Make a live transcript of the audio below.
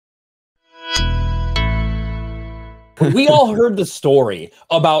We all heard the story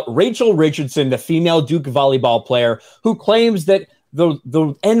about Rachel Richardson, the female Duke volleyball player, who claims that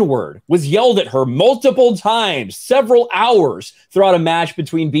the N-word was yelled at her multiple times, several hours throughout a match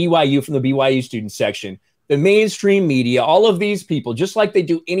between BYU from the BYU student section. The mainstream media, all of these people, just like they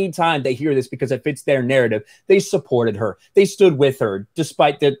do anytime they hear this because it fits their narrative, they supported her. They stood with her,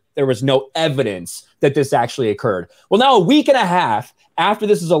 despite that there was no evidence that this actually occurred. Well, now a week and a half after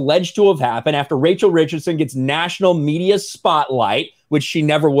this is alleged to have happened, after Rachel Richardson gets national media spotlight, which we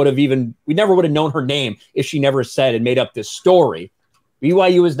never would have known her name if she never said and made up this story.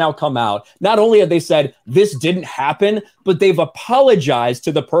 BYU has now come out. Not only have they said this didn't happen, but they've apologized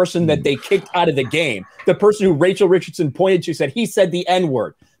to the person that they kicked out of the game. The person who Rachel Richardson pointed to said he said the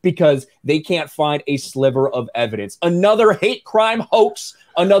N-word because they can't find a sliver of evidence. Another hate crime hoax,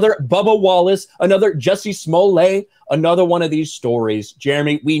 another Bubba Wallace, another Jussie Smollett, another one of these stories.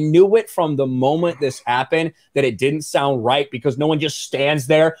 Jeremy, we knew it from the moment this happened that it didn't sound right because no one just stands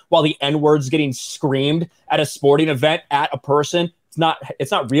there while the N-word's getting screamed at a sporting event at a person.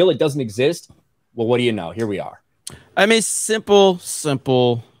 It's not real. It doesn't exist. Well, what do you know? Here we are. I mean, simple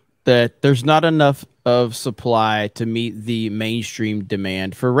that there's not enough of supply to meet the mainstream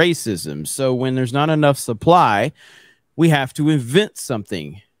demand for racism. So when there's not enough supply, we have to invent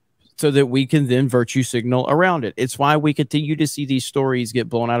something so that we can then virtue signal around it. It's why we continue to see these stories get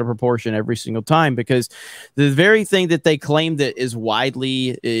blown out of proportion every single time, because the very thing that they claim that is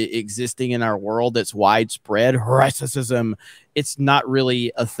widely existing in our world, that's widespread racism, it's not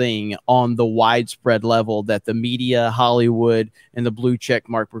really a thing on the widespread level that the media, Hollywood, and the blue check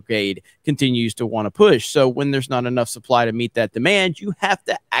mark brigade continues to want to push. So when there's not enough supply to meet that demand, you have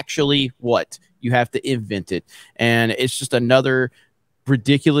to actually what? You have to invent it. And it's just another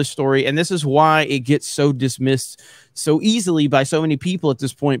ridiculous story, and this is why it gets so dismissed so easily by so many people at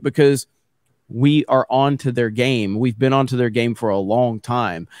this point, because we are onto their game. We've been onto their game for a long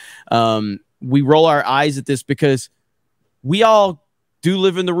time. We roll our eyes at this because we all do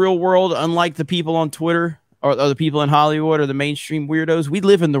live in the real world, unlike the people on Twitter or the people in Hollywood or the mainstream weirdos. We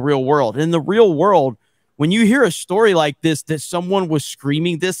live in the real world. In the real world, when you hear a story like this, that someone was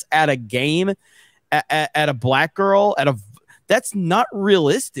screaming this at a game, at a black girl, that's not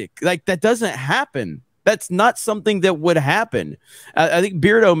realistic. Like, that doesn't happen. That's not something that would happen. I think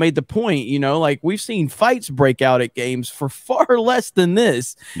Beardo made the point, you know, like, we've seen fights break out at games for far less than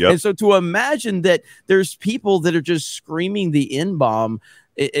this. Yep. And so to imagine that there's people that are just screaming the N-bomb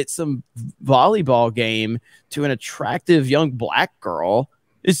at some volleyball game to an attractive young black girl,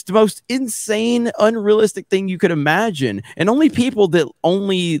 it's the most insane, unrealistic thing you could imagine. And only people that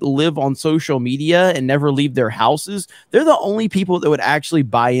only live on social media and never leave their houses, they're the only people that would actually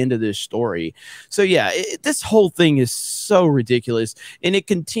buy into this story. So yeah, this whole thing is so ridiculous, and it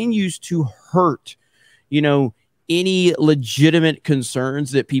continues to hurt, you know, any legitimate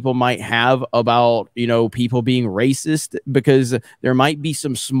concerns that people might have about, you know, people being racist, because there might be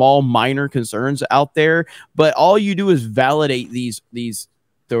some small minor concerns out there, but all you do is validate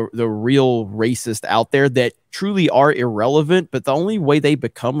the real racist out there that truly are irrelevant. But the only way they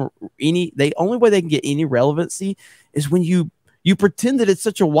become the only way they can get any relevancy is when you pretend that it's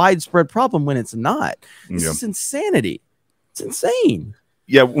such a widespread problem when it's not. This is insanity. It's insane.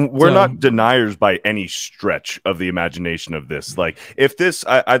 Yeah, we're not deniers by any stretch of the imagination of this. Like, if this,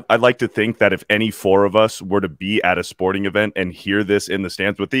 I'd like to think that if any four of us were to be at a sporting event and hear this in the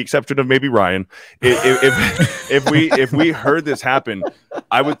stands, with the exception of maybe Ryan, if we heard this happen,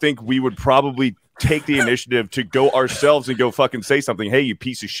 I would think we would probably take the initiative to go ourselves and go fucking say something. Hey, you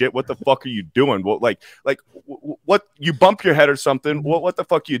piece of shit! What the fuck are you doing? Well, what? You bump your head or something? What the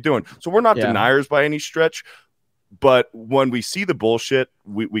fuck are you doing? So we're not deniers by any stretch. But when we see the bullshit,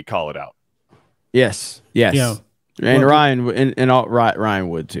 we call it out. Yes. Yeah. And Ryan Ryan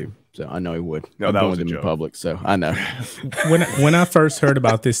would too. So I know he would. No, that was in public, so I know. When I first heard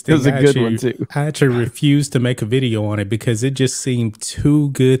about this thing, it was a good one too. I actually refused to make a video on it because it just seemed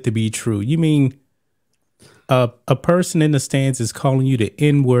too good to be true. You mean a person in the stands is calling you the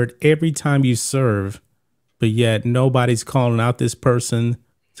N-word every time you serve, but yet nobody's calling out this person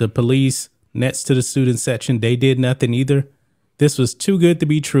to police? Next to the student section, they did nothing either. This was too good to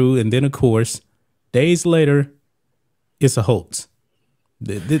be true. And then, of course, days later, it's a hoax.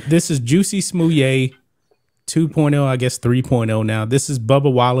 This is Jussie Smollett 2.0, I guess 3.0 now. This is Bubba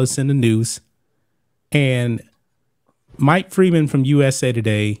Wallace in the news. And Mike Freeman from USA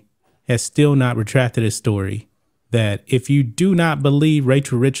Today has still not retracted his story that if you do not believe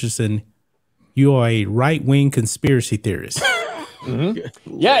Rachel Richardson, you are a right-wing conspiracy theorist.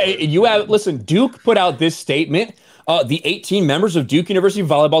 Yeah, you have. Listen, Duke put out this statement The 18 members of Duke University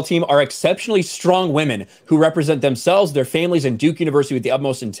volleyball team are exceptionally strong women who represent themselves, their families, and Duke University with the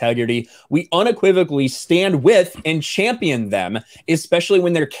utmost integrity. We unequivocally stand with and champion them, especially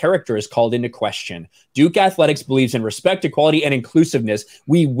when their character is called into question. Duke Athletics believes in respect, equality, and inclusiveness.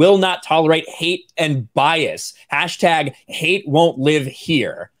 We will not tolerate hate and bias. Hashtag hate won't live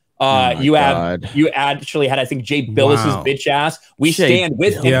here. You actually had, I think, Jay Billis's bitch ass. We stand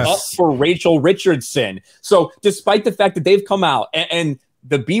with and up for Rachel Richardson. So despite the fact that they've come out and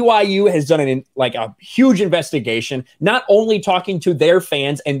the BYU has done a huge investigation, not only talking to their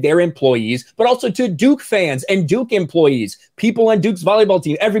fans and their employees, but also to Duke fans and Duke employees, people on Duke's volleyball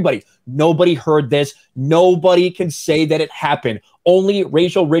team, everybody. Nobody heard this. Nobody can say that it happened. Only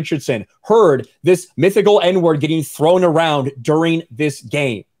Rachel Richardson heard this mythical N-word getting thrown around during this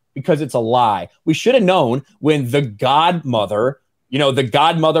game, because it's a lie. We should have known when the godmother, the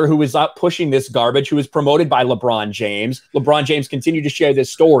godmother who was out pushing this garbage, who was promoted by LeBron James continued to share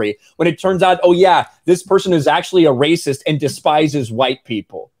this story, when it turns out, oh yeah, this person is actually a racist and despises white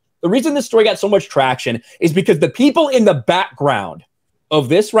people. The reason this story got so much traction is because the people in the background of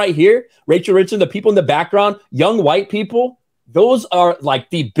this right here, Rachel Richardson, the people in the background, young white people, those are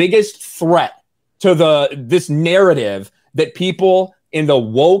like the biggest threat to this narrative that people in the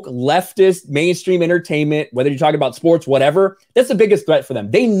woke leftist mainstream entertainment, whether you're talking about sports, whatever, that's the biggest threat for them.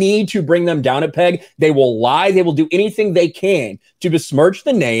 They need to bring them down a peg. They will lie. They will do anything they can to besmirch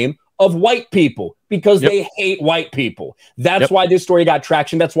the name of white people because they hate white people. That's why this story got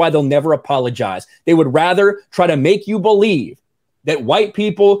traction. That's why they'll never apologize. They would rather try to make you believe that white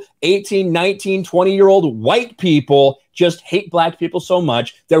people, 18, 19, 20-year-old white people, just hate black people so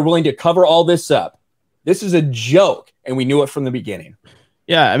much, they're willing to cover all this up. This is a joke, and we knew it from the beginning.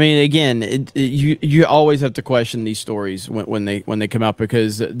 Yeah, I mean, again, you always have to question these stories when they come out,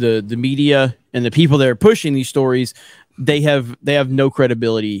 because the media and the people that are pushing these stories, they have no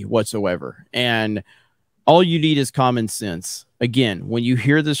credibility whatsoever, and all you need is common sense. Again, when you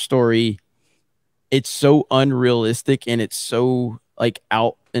hear the story, it's so unrealistic and it's so like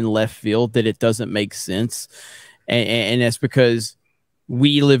out in left field that it doesn't make sense, and that's because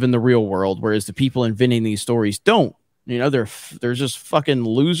we live in the real world, whereas the people inventing these stories don't. They're just fucking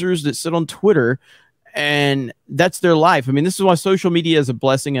losers that sit on Twitter, and that's their life. I mean, this is why social media is a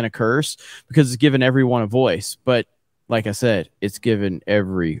blessing and a curse, because it's given everyone a voice. But like I said, it's given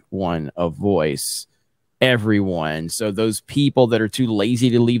everyone a voice. Everyone. So those people that are too lazy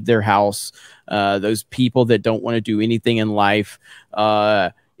to leave their house, those people that don't want to do anything in life,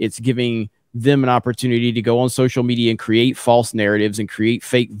 it's giving them an opportunity to go on social media and create false narratives and create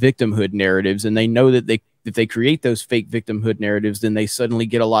fake victimhood narratives. And they know that if they create those fake victimhood narratives, then they suddenly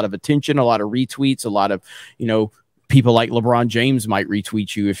get a lot of attention, a lot of retweets, a lot of, people like LeBron James might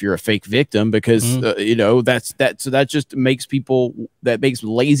retweet you if you're a fake victim, because, that's that. So that just makes makes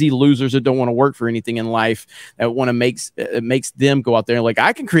lazy losers that don't want to work for anything in life, that want to makes them go out there and like,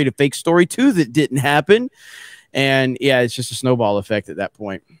 I can create a fake story too that didn't happen. And yeah, it's just a snowball effect at that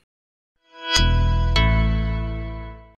point.